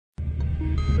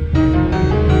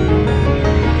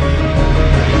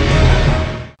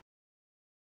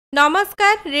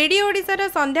नमस्कार, रेडियो ओडिशार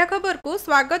संध्या खबर को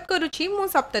स्वागत करुछि मु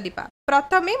सप्तदीपा।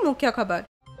 प्रथमे मुख्य खबर।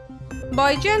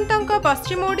 बैजयंतक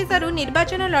पश्चिम ओडिशारू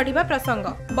निर्वाचन लढ़िबा प्रसंग।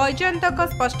 बैजयंतक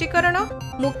स्पष्टीकरण,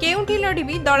 मु केउठी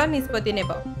लढ़िबी दल निष्पत्ति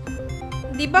नेब।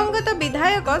 दिवंगत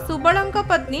विधायक सुबलंक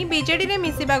पत्नी बीजेडी रे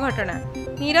मिसिबा घटना।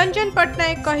 निरंजन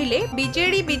पट्टनायक कहिले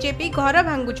बीजेडी बीजेपी घर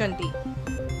भांगुचंती।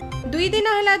 2 दिन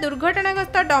हैला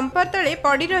दुर्घटनाग्रस्त डंपर तले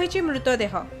पड़ी रहिछि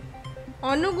मृतदेह।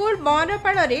 अनुगुल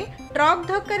बरपाड़ ट्रक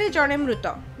धक्का जड़े मृत।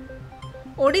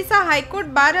 ओडिशा हाईकोर्ट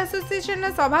बार एसोसिएशन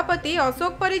सभापति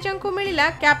अशोक परिजा को मिला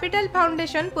कैपिटल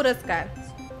फाउंडेशन पुरस्कार।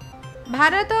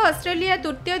 भारत ऑस्ट्रेलिया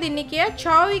तृतीय दिनिकिया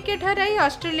 6 विकेट हराई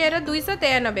ऑस्ट्रेलिया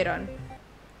 293 रन।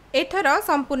 एथर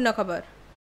संपूर्ण खबर।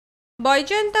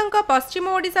 बैजयंतक पश्चिम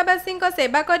ओडिशावासी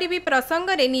सेवा करी प्रसंग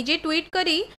रे निजे ट्वीट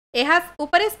करी एहा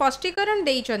उपरे स्पष्टीकरण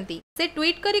देइचंती। से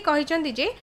ट्वीट करी कहिचंती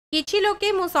जे किछि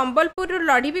लोके मु संबलपुर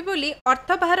लढ़िबी बोली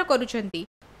अर्थ बाहर करुछंती।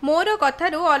 मोर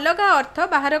कथारू अलगा अर्थ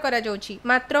बाहर करा जाउछि,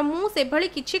 मात्र मु सेभली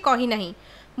किछि कहि नाही।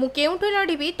 मु केउठु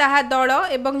लढ़िबी ताहा दल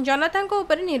एवं जनताଙ୍କ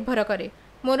ऊपर निर्भर करे।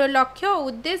 मोर लक्ष्य और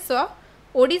उद्देश्य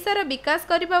ओडिशार विकास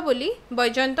करिबा बोली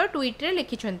बैजयंत ट्वीट रे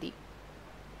लिखिछंती।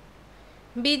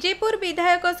 बीजेपुर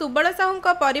विधायक सुबल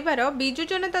साहूଙ୍କ परिवार बिजु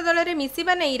जनता दल रे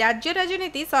मिसिबा नै राज्य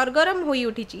राजनीति सरगरम होई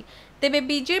उठिछि। तेबे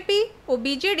बीजेपी और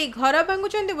बीजेडी घर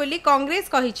भांगुचंती बोली कांग्रेस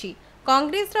कहिछि।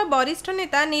 कांग्रेस रो वरिष्ठ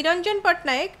नेता निरंजन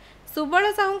पट्टनायक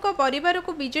सुबल साहूଙ୍କ परिवार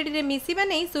को बीजेडी रे मिसिबा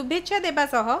नै शुभेच्छा देबा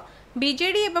सह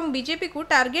बीजेडी एवं बीजेपी को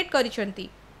टार्गेट करिसंती।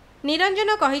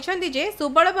 निरंजन कहिसंती जे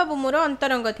सुबल बाबू मोर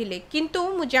अंतरंग थिले, किंतु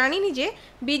मु जानिनी जे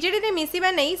बीजेडी रे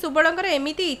मिसिबा नै सुबलंकर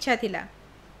एमिति इच्छा थिला।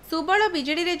 सुबल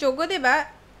बीजेडी रे जोग देबा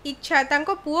इच्छा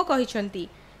तांको पुओ कहिसंती।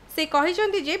 से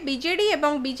कहिसंती जे बीजेडी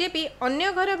एवं बीजेपी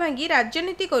अन्य घर भांगी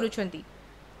राजनीति करुछंती।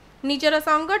 निजर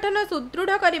संगठन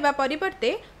सुदृढ़ करिबा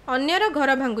परिवर्ते अन्यर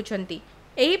घर भांगुछंती।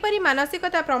 एहीपरि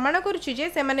मानसिकता प्रमाण करुछि जे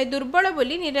सेमाने दुर्बल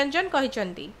बोली निरंजन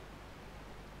कहिसंती।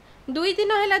 2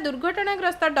 दिन हैला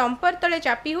दुर्घटनाग्रस्त डंपर तले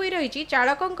चापी होई रहिछि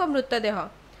चालकଙ୍କ मृतदेह।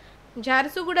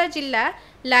 झारसुगुड़ा जिला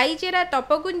लाइजेरा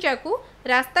टपगुंजा को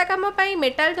रास्ता काम पाई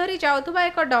मेटाल धरी जाउथुबा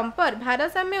एक डंपर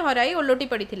भारसाम्य हराई ओलटी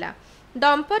पड़िथिला।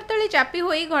 डंपर तले चापी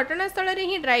होई घटनास्थल रे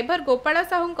ही ड्राइवर गोपाल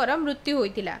साहूंकर मृत्यु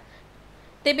होइथिला।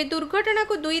 तेबे दुर्घटना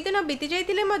को 2 दिन बीती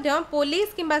जाइतिले मध्य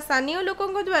पुलिस किंबा स्थानीय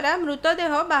लोकंक द्वारा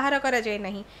मृतदेह बाहर करा जाय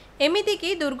नाही। एमिति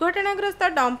कि दुर्घटनाग्रस्त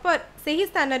डंपर सही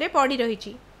स्थान रे पड़ी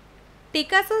रहिछि।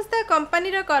 टीका संस्था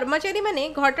कंपनीर कर्मचारी माने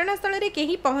घटनास्थल रे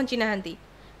केही पहुंची नाहंती।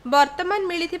 वर्तमान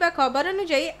मिलिथिबा खबर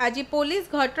अनुसार आज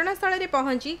पुलिस घटनास्थल रे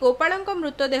पहुंची गोपालंक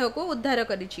मृतदेह को उद्धार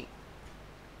करिछि।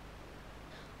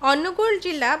 अनुगुल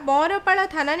जिला बरपाड़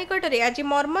थाना निकट में आज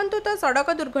मर्मन्तुत सड़क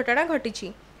दुर्घटना घटी।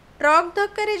 ट्रक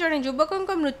धक्का जड़े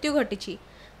युवक मृत्यु घटी।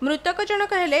 मृतक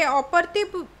जनक हेले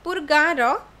अपरतीपुर गाँवर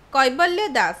कैबल्य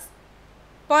दास।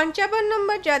 55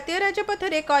 नंबर जातीय राजपथ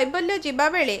में कैबल्य जीवा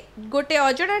बेले गोटे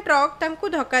अजଣା ट्रक तांकु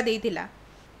धक्का देइथिला।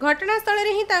 घटनास्थल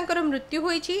रे ही तांकर मृत्यु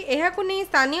होईछि। एहाकु नै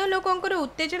स्थानीय लोकंकर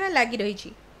उत्तेजना लागि रहिछि।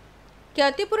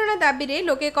 क्षतिपूरण दाबी रे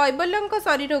लोके कैबल्यंक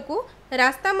शरीर को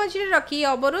रास्ता मझिरे रखी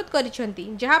अवरोध करिसेंती,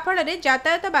 जहा फल रे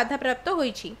यातायात बाधाप्राप्त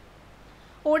होईछि।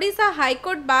 ओडिशा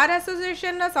हाईकोर्ट बार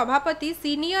एसोसिएशन सभापति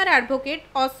सीनियर एडवोकेट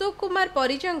अशोक कुमार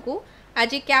परिजा को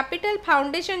आज कैपिटल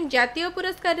फाउंडेशन जातीय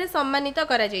पुरस्कार रे सम्मानित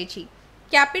करा जायछि।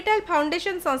 कैपिटल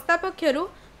फाउंडेशन संस्था पक्षरु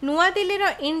नुआ दिल्लीर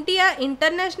इंडिया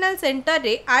इंटरनेशनल सेंटर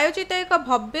रे आयोजित एक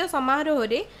भव्य समारोह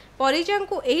रे परिजा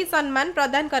को एही सम्मान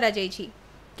प्रदान करा जायछि।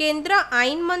 केंद्र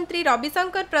आईन मंत्री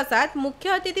रविशंकर प्रसाद मुख्य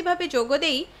अतिथि भाव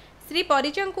जोगदेई श्री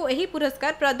परिजा को एही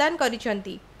पुरस्कार प्रदान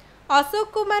करिसंती।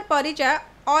 Ashok Kumar Parija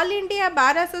all India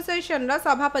bar association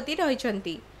सभापति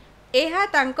रहिसंती। एहा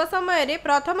तांको समय रे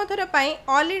प्रथम थर पई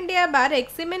ऑल इंडिया बार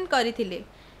एक्सीमेंट करिथिले।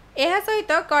 एहा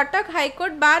सहित कटक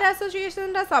हाईकोर्ट बार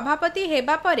एसोसिएशन सभापति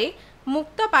हेबा परे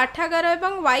मुक्त पाठागार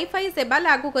एवं वाईफाई सेवा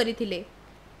लागू करथिले।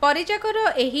 परिजाकर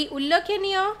एही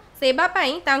उल्लेखनीय सेवा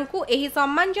पाई तांकु एही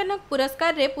सम्मानजनक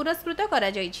पुरस्कार रे पुरस्कृत करा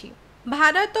जायछि।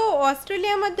 भारत और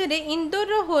ऑस्ट्रेलिया मध्य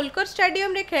इंदौर होलकर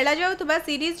स्टेडियम रे खेला जाउतबा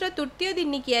सीरीज रो तृतीय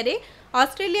दिनिकिया रे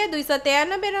ऑस्ट्रेलिया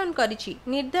 293 रन करिछि।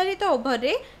 निर्धारित ओभर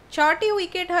रे 6टी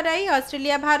विकेट हराई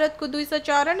ऑस्ट्रेलिया भारत को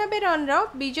 294 रन रो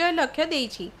विजय लक्ष्य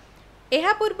देइछि।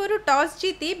 एहा पूर्वरु टॉस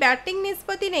जीति बैटिंग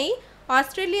निष्पत्ति नहीं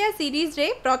ऑस्ट्रेलिया सीरीज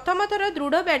रे प्रथम थर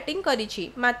दृढ़ बैटिंग करिछि।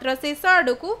 मात्र शेष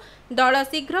आड़कू दल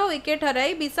शीघ्र विकेट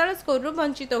हराई विशाल स्कोर रु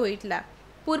वंचित होइतला।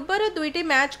 पूर्वर 2टी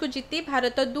मैच को जीति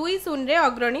भारत 2-0 रे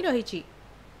अग्रणी रहिछि।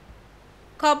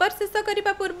 खबर शेष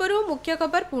करिबा पूर्वरु मुख्य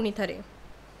खबर पुणी थरे।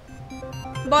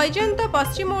 बैजयंत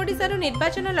पश्चिम ओडिशार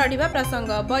निर्वाचन लढ़िबा प्रसंग।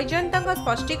 बैजयंतଙ୍କ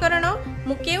स्पष्टीकरण,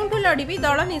 मु केउठु लढ़िबी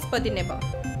दल निष्पत्ति नेब।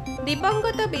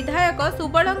 दिवंगत विधायक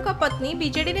सुबलंक पत्नी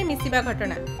बीजेडी रे मिसिबा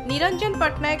घटना। निरंजन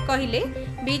पट्टनायक कहिले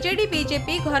बीजेडी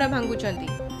बीजेपी घर भांगुचंती।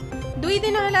 2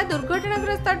 दिन है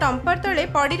दुर्घटनाग्रस्त डंपर तले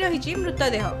पड़ी रही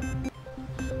मृतदेह।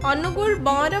 अनुगुल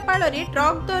बंरपाल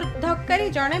ट्रक धक्का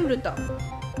जड़े मृत।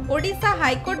 ओडिशा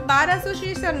हाईकोर्ट बार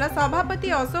एसोसिएशन सभापति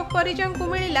अशोक परिजन को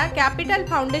मिला कैपिटल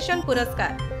फाउंडेशन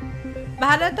पुरस्कार।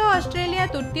 भारत ऑस्ट्रेलिया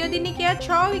तृतीय दिनिकिया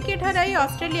 6 विकेट हराई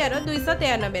ऑस्ट्रेलिया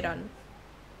 293 रन।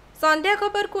 संध्या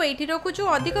खबर को एठी रखुछु।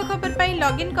 अधिक खबर पाई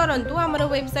लॉगिन करंतु हमर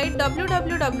वेबसाइट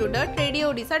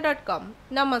www.radioodisha.com।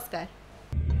 नमस्कार।